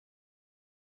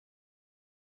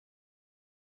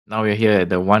Now we're here at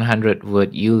the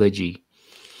 100-word eulogy.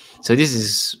 So this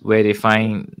is where they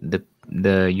find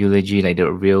the eulogy, like the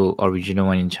real original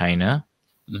one in China.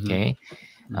 Okay.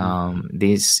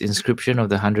 This inscription of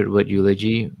the 100-word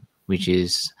eulogy, which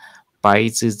is百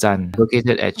字赞,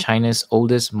 located at China's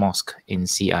oldest mosque in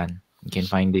Xi'an. You can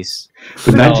find this.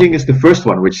 But Nanjing is the first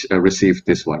one which received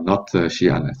this one, not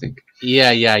Xi'an, I think.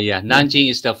 Yeah. Nanjing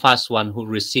is the first one who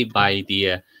received by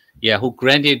the who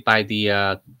granted by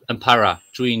the Emperor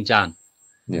Zhao.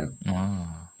 Yeah.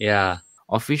 Yeah.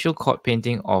 Official court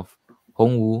painting of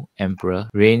Hongwu Emperor,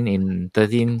 reigned in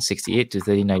 1368 to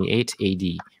 1398 AD,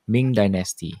 Ming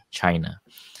Dynasty, China.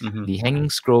 The hanging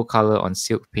scroll color on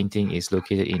silk painting is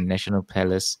located in National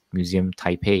Palace Museum,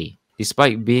 Taipei.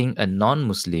 Despite being a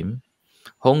non-Muslim,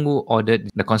 Hongwu ordered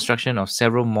the construction of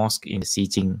several mosques in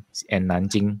Xijing and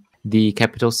Nanjing, the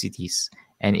capital cities,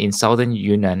 and in southern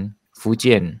Yunnan,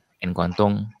 Fujian, and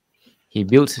Guangdong. He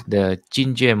built the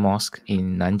Jeanpierre Mosque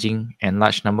in Nanjing, and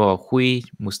large number of Hui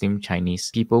Muslim Chinese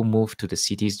people moved to the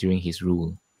cities during his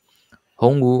rule.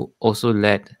 Hongwu also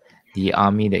led the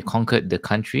army that conquered the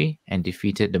country and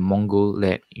defeated the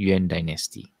Mongol-led Yuan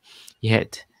dynasty. He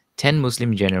had 10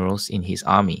 Muslim generals in his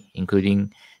army,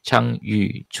 including Chang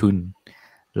Yu Chun,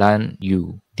 Lan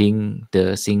Yu, Ding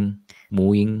De Xing,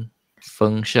 Mu Ying,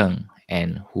 Feng Sheng,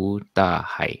 and Hu Da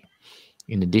Hai.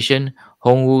 In addition,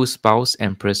 Hongwu's spouse,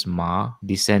 Empress Ma,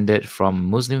 descended from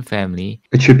Muslim family.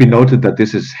 It should be noted that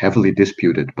this is heavily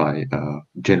disputed by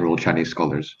general Chinese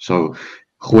scholars. So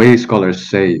Hui scholars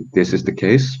say this is the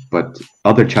case, but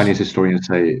other Chinese historians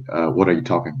say, what are you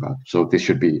talking about? So this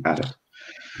should be added.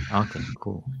 Okay,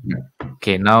 cool. Yeah.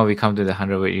 Okay, now we come to the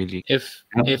 100-word eulogy.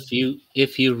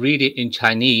 If you read it in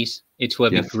Chinese, it will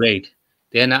be great.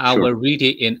 Then I will read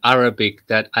it in Arabic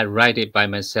that I write it by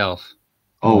myself.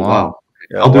 Oh wow.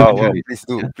 Yeah, wow.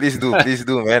 Please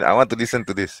do, man. I want to listen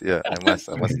to this. Yeah, I must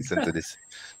listen to this.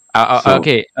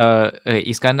 Okay,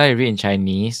 Iskander, I read in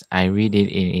Chinese. I read it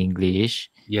in English.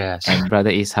 Yes. And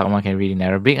brother Ishaq Ma can read in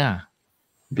Arabic.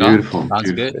 Beautiful.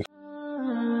 Sounds good.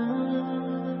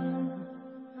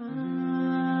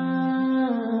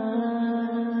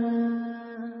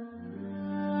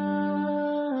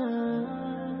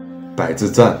《百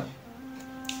字赞》，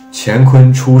乾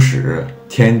坤初始，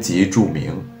天极著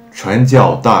名，传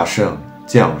教大圣，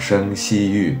降生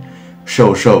西域，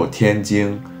授受天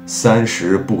经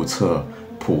，30部册，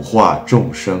普化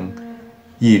众生，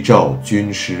义照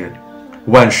军师，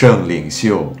万圣领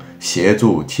袖，协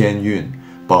助天运，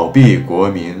保庇国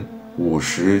民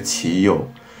，50其佑，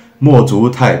莫足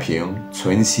太平，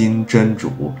存心真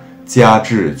主，加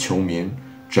治穷民，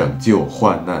拯救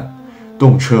患难，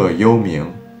洞彻幽冥，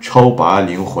超拔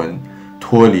灵魂，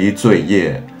脱离罪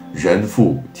业，人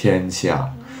负天下，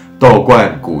道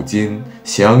观古今，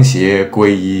降邪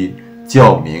归一，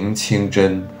教明清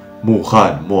真，穆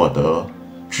罕默德，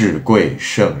至贵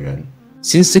圣人。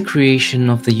 Since the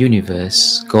creation of the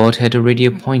universe, God had already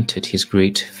appointed his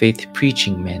great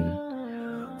faith-preaching men.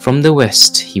 From the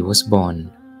west he was born,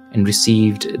 and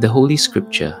received the Holy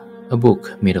Scripture, a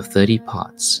book made of 30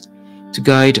 parts, to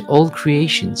guide all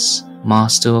creations,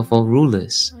 master of all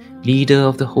rulers, leader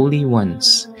of the holy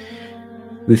ones,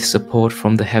 with support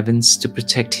from the heavens to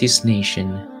protect his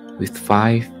nation, with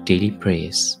 5 daily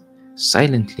prayers,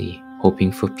 silently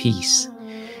hoping for peace,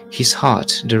 his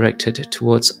heart directed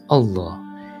towards Allah,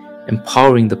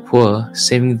 empowering the poor,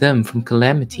 saving them from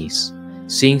calamities,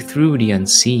 seeing through the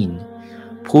unseen,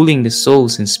 pulling the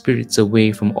souls and spirits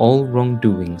away from all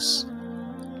wrongdoings,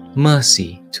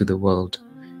 mercy to the world,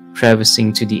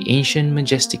 traversing to the ancient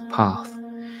majestic path,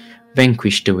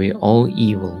 vanquished away all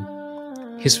evil,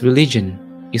 his religion,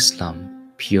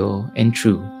 Islam, pure and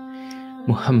true,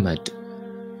 Muhammad,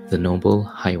 the noble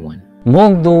High One.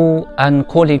 منذ أن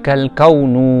خلق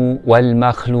الكون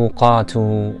والمخلوقات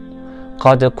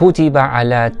قد كتب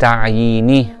على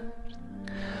تعيينه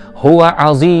هو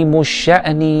عظيم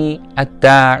الشأن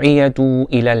الداعية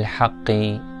إلى الحق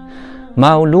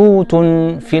مولود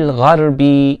في الغرب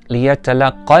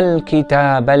ليتلقى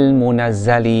الكتاب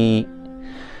المنزل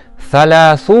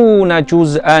 30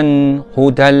 جزءا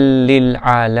هدى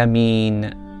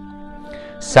للعالمين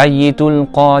سيد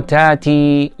القاتات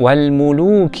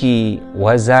والملوك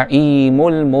وزعيم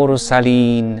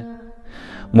المرسلين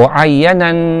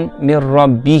معينا من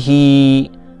ربه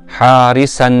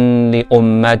حارسا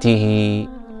لأمته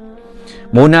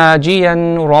مناجيا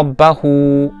ربه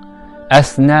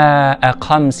أثناء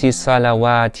 5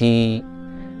 صلوات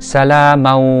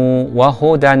سلاما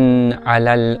وهدى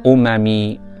على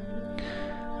الأمم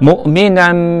مؤمنا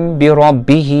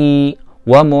بربه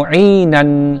ومعينا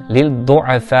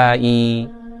للضعفاء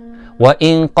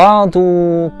وإنقاذ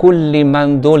كل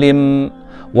من ظلم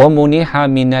ومنح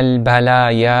من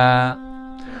البلايا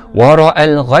ورأى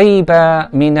الغيب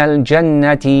من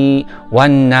الجنة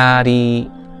والنار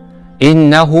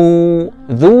إنه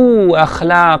ذو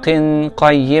أخلاق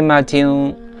قيمة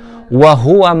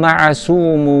وهو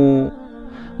معصوم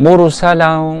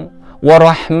مرسلا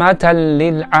ورحمة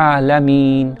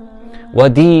للعالمين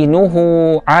ودينه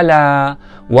على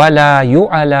ولا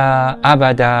يعلى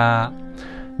أبدا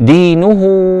دينه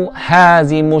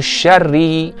هازم الشر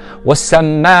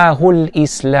وسماه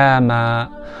الإسلام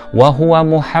وهو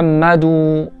محمد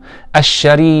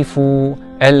الشريف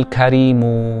الكريم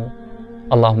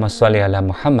اللهم صل على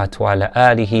محمد وعلى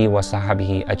آله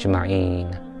وصحبه أجمعين.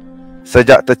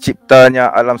 Sejak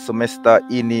terciptanya alam semesta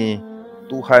ini,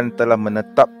 Tuhan telah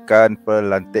menetapkan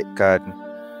pelantikan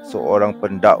seorang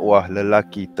pendakwah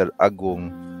lelaki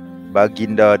teragung.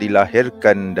 Baginda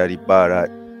dilahirkan dari barat.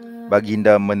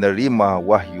 Baginda menerima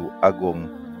wahyu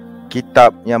agung,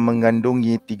 kitab yang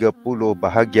mengandungi 30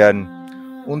 bahagian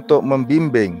untuk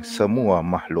membimbing semua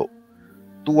makhluk.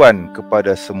 Tuan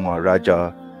kepada semua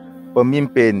raja,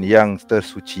 pemimpin yang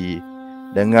tersuci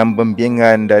dengan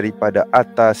bimbingan daripada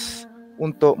atas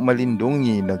untuk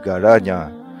melindungi negaranya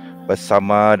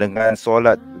bersama dengan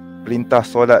perintah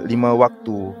solat 5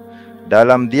 waktu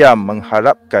dalam diam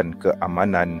mengharapkan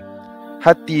keamanan.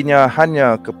 Hatinya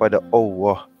hanya kepada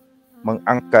Allah,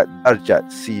 mengangkat darjat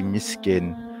si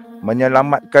miskin,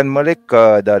 menyelamatkan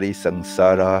mereka dari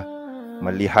sengsara,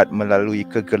 melihat melalui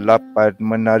kegelapan,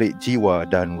 menarik jiwa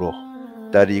dan roh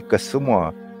dari kesemua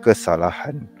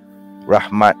kesalahan,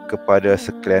 rahmat kepada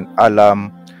sekalian alam,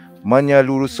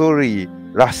 menyelusuri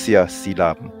rahsia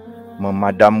silam,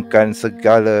 memadamkan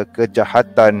segala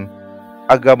kejahatan,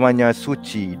 agamanya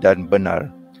suci dan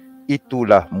benar.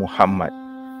 Itulah Muhammad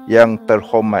yang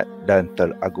terhormat dan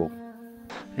teragung.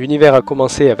 L'univers a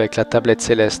commencé avec la tablette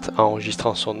céleste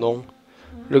enregistrant son nom,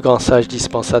 le grand sage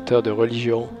dispensateur de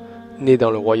religion, né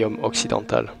dans le royaume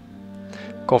occidental,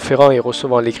 conférant et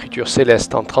recevant l'écriture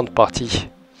céleste en 30 parties,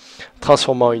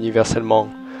 transformant universellement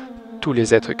tous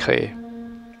les êtres créés.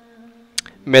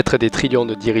 Maître des trillions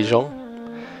de dirigeants,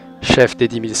 chef des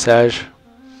 10 000 sages,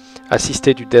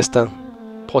 assisté du destin,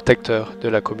 protecteur de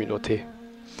la communauté.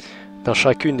 Dans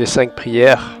chacune des 5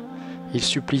 prières, il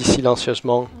supplie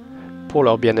silencieusement pour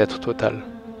leur bien-être total.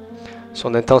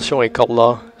 Son intention est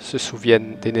qu'Allah se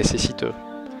souvienne des nécessiteux.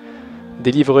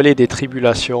 Délivre-les des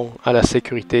tribulations à la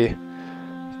sécurité,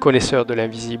 connaisseur de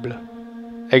l'invisible,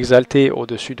 exalté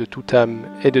au-dessus de toute âme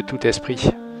et de tout esprit,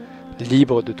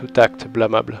 libre de tout acte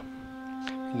blâmable.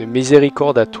 Une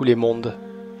miséricorde à tous les mondes,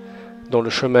 dont le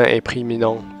chemin est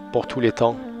prééminent pour tous les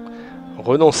temps.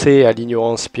 Renoncer à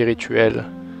l'ignorance spirituelle,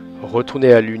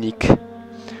 retourner à l'unique,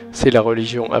 c'est la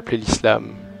religion appelée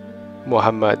l'islam.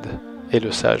 Mohammed est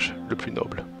le sage le plus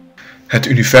noble. Het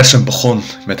universum begon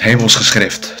met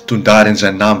hemelsgeschrift toen daarin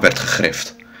zijn naam werd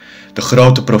gegrift. De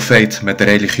grote profeet met de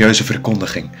religieuze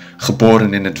verkondiging,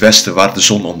 geboren in het westen waar de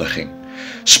zon onderging.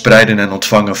 Spreiden en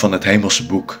ontvangen van het hemelse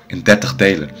boek in 30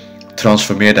 delen,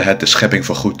 transformeerde het de schepping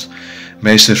voor goed.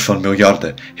 Meesters van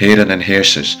miljarden, heren en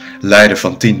heersers, leider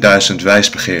van 10.000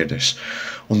 wijsbegeerders.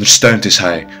 Ondersteund is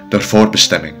hij door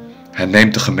voorbestemming. Hij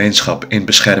neemt de gemeenschap in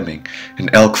bescherming. In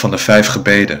elk van de 5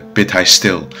 gebeden bidt hij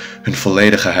stil. Hun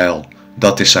volledige heil,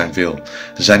 dat is zijn wil.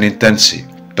 Zijn intentie,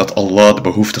 dat Allah de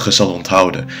behoeftigen zal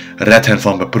onthouden. Red hen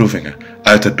van beproevingen,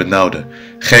 uit het benauwde.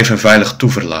 Geef hen veilig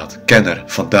toeverlaat, kenner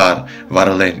van daar waar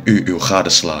alleen u uw gade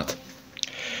slaat.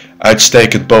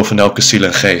 Uitstekend boven elke ziel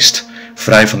en geest,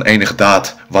 vrij van enig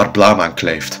daad waar blaam aan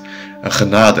kleeft. Een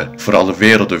genade voor alle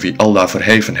werelden wie Allah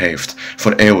verheven heeft,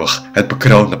 voor eeuwig het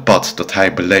bekroonde pad dat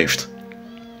hij beleeft.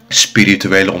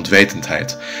 Spirituele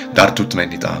onwetendheid, daar doet men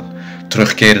niet aan.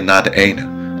 Terugkeren naar de ene,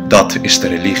 dat is de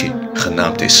religie,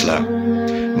 genaamd islam.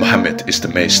 Mohammed is de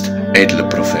meest edele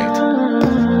profeet.